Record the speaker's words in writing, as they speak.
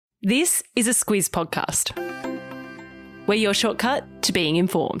This is a Squiz podcast. We're your shortcut to being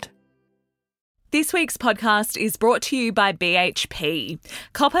informed. This week's podcast is brought to you by BHP.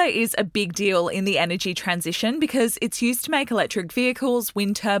 Copper is a big deal in the energy transition because it's used to make electric vehicles,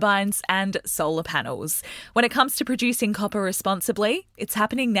 wind turbines and solar panels. When it comes to producing copper responsibly, it's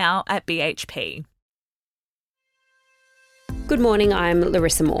happening now at BHP. Good morning, I'm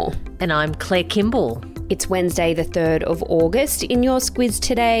Larissa Moore. And I'm Claire Kimball. It's Wednesday the 3rd of August. In your Squiz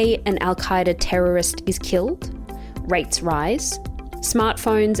today, an Al-Qaeda terrorist is killed, rates rise,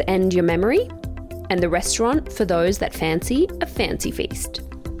 smartphones end your memory, and the restaurant for those that fancy a fancy feast.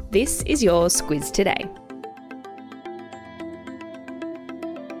 This is your Squiz today.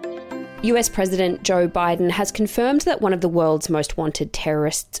 US President Joe Biden has confirmed that one of the world's most wanted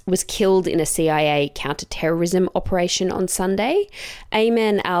terrorists was killed in a CIA counter-terrorism operation on Sunday.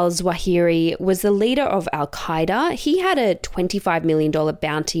 Ayman al-Zawahiri was the leader of Al-Qaeda. He had a $25 million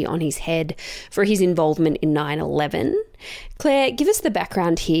bounty on his head for his involvement in 9/11. Claire, give us the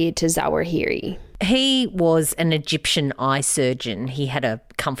background here to Zawahiri. He was an Egyptian eye surgeon. He had a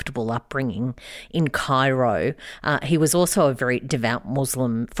comfortable upbringing in Cairo. He was also a very devout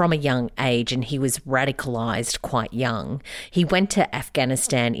Muslim from a young age, and he was radicalised quite young. He went to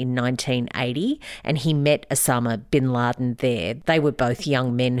Afghanistan in 1980 and he met Osama bin Laden there. They were both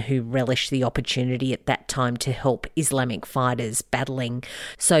young men who relished the opportunity at that time to help Islamic fighters battling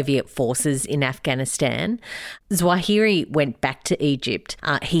Soviet forces in Afghanistan. Zawahiri went back to Egypt.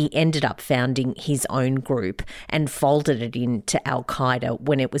 He ended up founding his own group and folded it into Al-Qaeda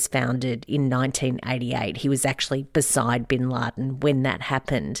when it was founded in 1988. He was actually beside bin Laden when that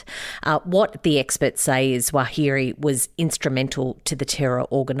happened. What the experts say is Zawahiri was instrumental to the terror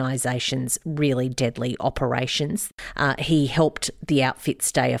organisation's really deadly operations. He helped the outfit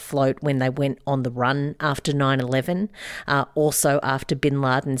stay afloat when they went on the run after 9/11, also after bin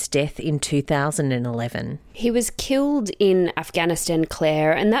Laden's death in 2011. He was killed in Afghanistan,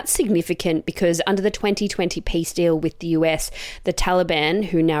 Claire, and that's significant because under the 2020 peace deal with the US, the Taliban,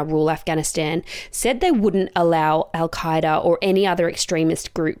 who now rule Afghanistan, said they wouldn't allow Al-Qaeda or any other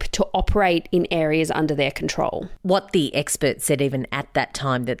extremist group to operate in areas under their control. What the experts said even at that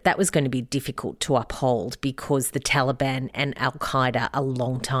time, that was going to be difficult to uphold because the Taliban and Al-Qaeda are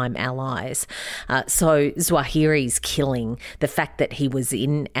long-time allies. So Zawahiri's killing, the fact that he was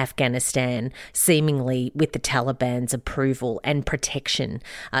in Afghanistan, seemingly with the Taliban's approval and protection,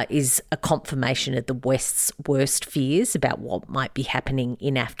 is a confirmation of the West's worst fears about what might be happening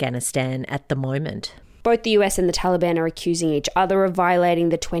in Afghanistan at the moment. Both the US and the Taliban are accusing each other of violating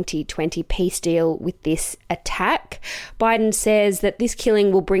the 2020 peace deal with this attack. Biden says that this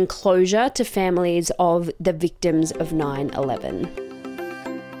killing will bring closure to families of the victims of 9/11.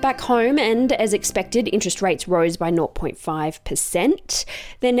 Back home, and as expected, interest rates rose by 0.5%.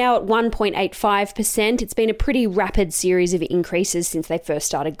 They're now at 1.85%. It's been a pretty rapid series of increases since they first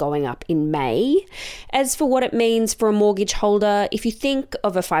started going up in May. As for what it means for a mortgage holder, if you think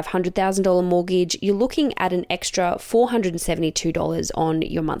of a $500,000 mortgage, you're looking at an extra $472 on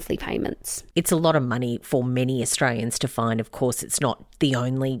your monthly payments. It's a lot of money for many Australians to find. Of course, it's not the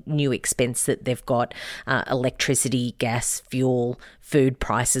only new expense that they've got. Electricity, gas, fuel, food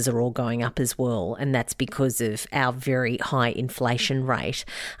prices are all going up as well, and that's because of our very high inflation rate.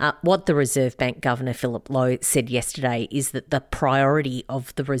 What the Reserve Bank Governor Philip Lowe said yesterday is that the priority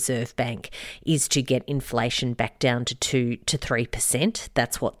of the Reserve Bank is to get inflation back down to 2 to 3%.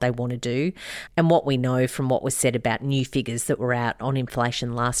 That's what they want to do. And what we know from what was said about new figures that were out on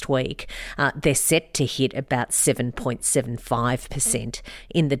inflation last week, they're set to hit about 7.75%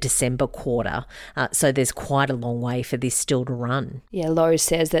 in the December quarter. So there's quite a long way for this still to run. Yeah, Lowe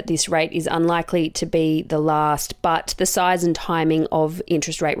says that this rate is unlikely to be the last, but the size and timing of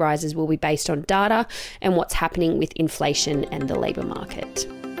interest rate rises will be based on data and what's happening with inflation and the labour market.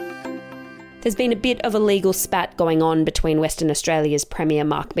 There's been a bit of a legal spat going on between Western Australia's Premier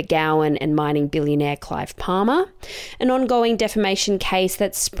Mark McGowan and mining billionaire Clive Palmer. An ongoing defamation case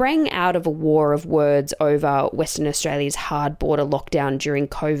that sprang out of a war of words over Western Australia's hard border lockdown during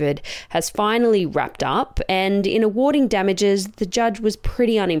COVID has finally wrapped up, and in awarding damages, the judge was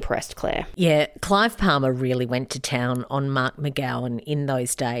pretty unimpressed, Claire. Yeah, Clive Palmer really went to town on Mark McGowan in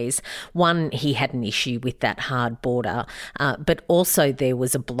those days. One, he had an issue with that hard border, but also there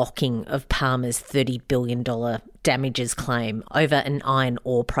was a blocking of Palmer's $30 billion damages claim over an iron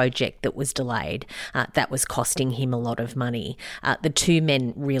ore project that was delayed. That was costing him a lot of money. The two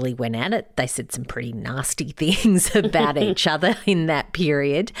men really went at it. They said some pretty nasty things about each other in that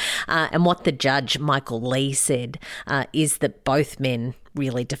period. And what the judge, Michael Lee, said is that both men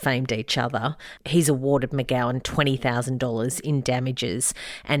really defamed each other. He's awarded McGowan $20,000 in damages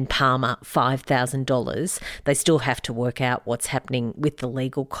and Palmer $5,000. They still have to work out what's happening with the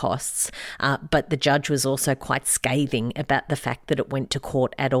legal costs, but the judge was also quite scathing about the fact that it went to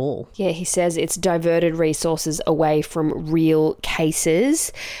court at all. Yeah, he says it's diverted resources away from real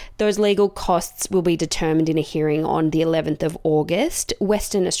cases. Those legal costs will be determined in a hearing on the 11th of August.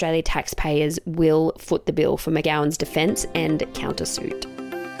 Western Australia taxpayers will foot the bill for McGowan's defence and countersuit.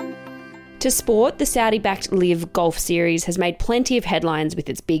 To sport, the Saudi-backed Live Golf Series has made plenty of headlines with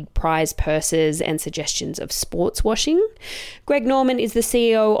its big prize purses and suggestions of sports washing. Greg Norman is the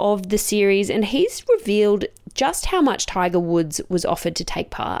CEO of the series, and he's revealed just how much Tiger Woods was offered to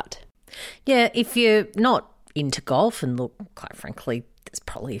take part. Yeah, if you're not into golf, and look, quite frankly, there's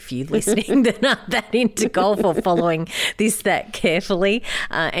probably a few listening that aren't that into golf or following this that carefully.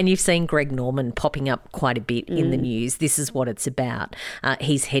 And you've seen Greg Norman popping up quite a bit in the news. This is what it's about.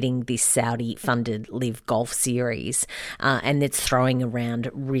 He's heading this Saudi-funded Live Golf Series, and it's throwing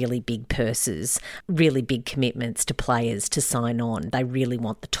around really big purses, really big commitments to players to sign on. They really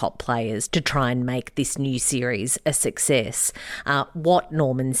want the top players to try and make this new series a success. What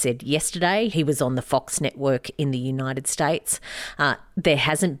Norman said yesterday, he was on the Fox network in the United States. There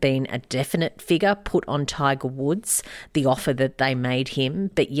hasn't been a definite figure put on Tiger Woods, the offer that they made him,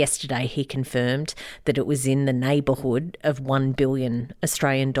 but yesterday he confirmed that it was in the neighbourhood of $1 billion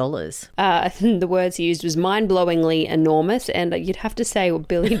Australian dollars. The words he used was mind-blowingly enormous, and you'd have to say $1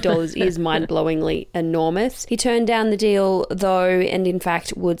 billion is mind-blowingly enormous. He turned down the deal, though, and in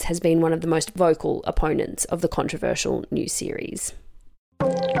fact, Woods has been one of the most vocal opponents of the controversial new series.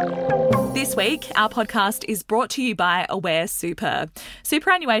 This week, our podcast is brought to you by Aware Super.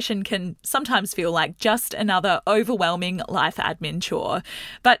 Superannuation can sometimes feel like just another overwhelming life admin chore.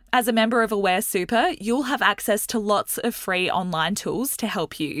 But as a member of Aware Super, you'll have access to lots of free online tools to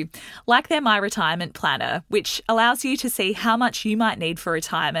help you, like their My Retirement Planner, which allows you to see how much you might need for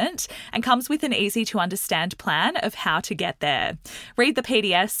retirement and comes with an easy-to-understand plan of how to get there. Read the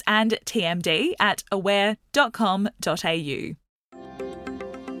PDS and TMD at aware.com.au.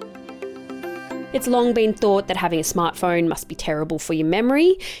 It's long been thought that having a smartphone must be terrible for your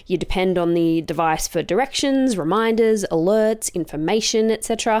memory. You depend on the device for directions, reminders, alerts, information,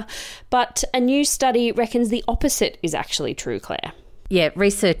 etc. But a new study reckons the opposite is actually true, Claire. Yeah,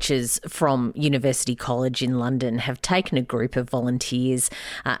 researchers from University College in London have taken a group of volunteers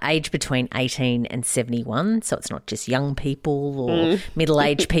aged between 18 and 71, so it's not just young people or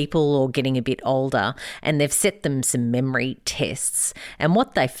middle-aged people or getting a bit older, and they've set them some memory tests. And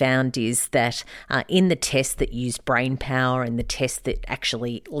what they found is that in the tests that use brain power and the tests that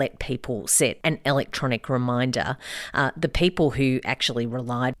actually let people set an electronic reminder, the people who actually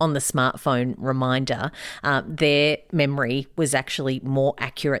relied on the smartphone reminder, their memory was actually more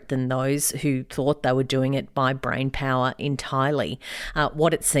accurate than those who thought they were doing it by brain power entirely.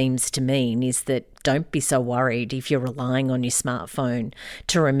 What it seems to mean is that don't be so worried if you're relying on your smartphone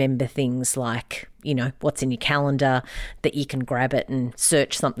to remember things like, you know, what's in your calendar, that you can grab it and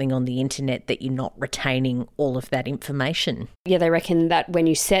search something on the internet, that you're not retaining all of that information. Yeah, they reckon that when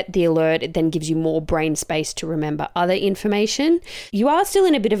you set the alert, it then gives you more brain space to remember other information. You are still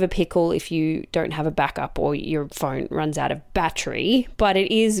in a bit of a pickle if you don't have a backup or your phone runs out of battery, but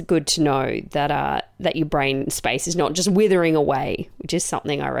it is good to know that that your brain space is not just withering away, which is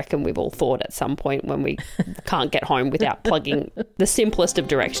something I reckon we've all thought at some point when we can't get home without plugging the simplest of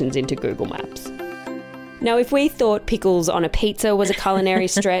directions into Google Maps. Now, if we thought pickles on a pizza was a culinary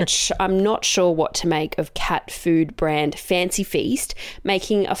stretch, I'm not sure what to make of cat food brand Fancy Feast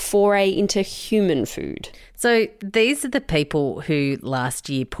making a foray into human food. So these are the people who last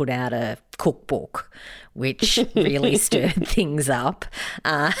year put out a cookbook, which really stirred things up,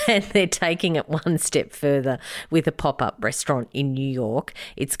 and they're taking it one step further with a pop-up restaurant in New York.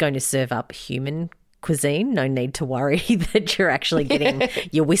 It's going to serve up human cuisine. No need to worry that you're actually getting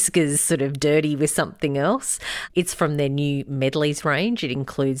your whiskers sort of dirty with something else. It's from their new medleys range. It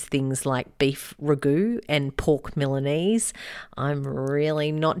includes things like beef ragu and pork Milanese. I'm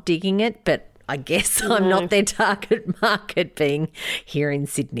really not digging it, but I guess I'm not their target market, being here in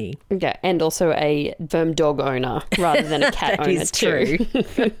Sydney. Okay, and also a firm dog owner rather than a cat owner too.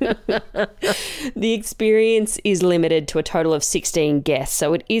 The experience is limited to a total of 16 guests,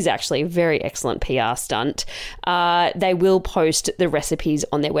 so it is actually a very excellent PR stunt. They will post the recipes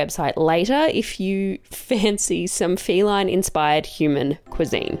on their website later if you fancy some feline-inspired human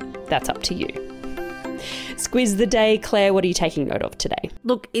cuisine. That's up to you. Squiz the day. Claire, what are you taking note of today?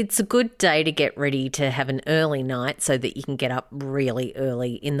 Look, it's a good day to get ready to have an early night so that you can get up really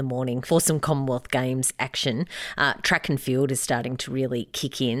early in the morning for some Commonwealth Games action. Track and field is starting to really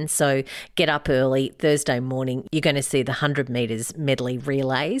kick in, so get up early. Thursday morning, you're going to see the 100 metres medley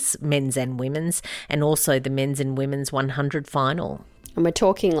relays, men's and women's, and also the men's and women's 100 final. And we're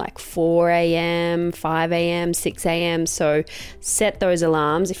talking like 4 a.m, 5 a.m, 6 a.m. So set those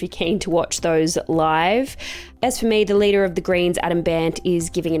alarms if you're keen to watch those live. As for me, the leader of the Greens, Adam Bandt, is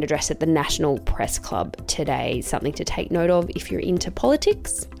giving an address at the National Press Club today. Something to take note of if you're into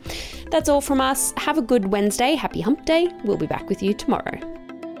politics. That's all from us. Have a good Wednesday. Happy Hump Day. We'll be back with you tomorrow.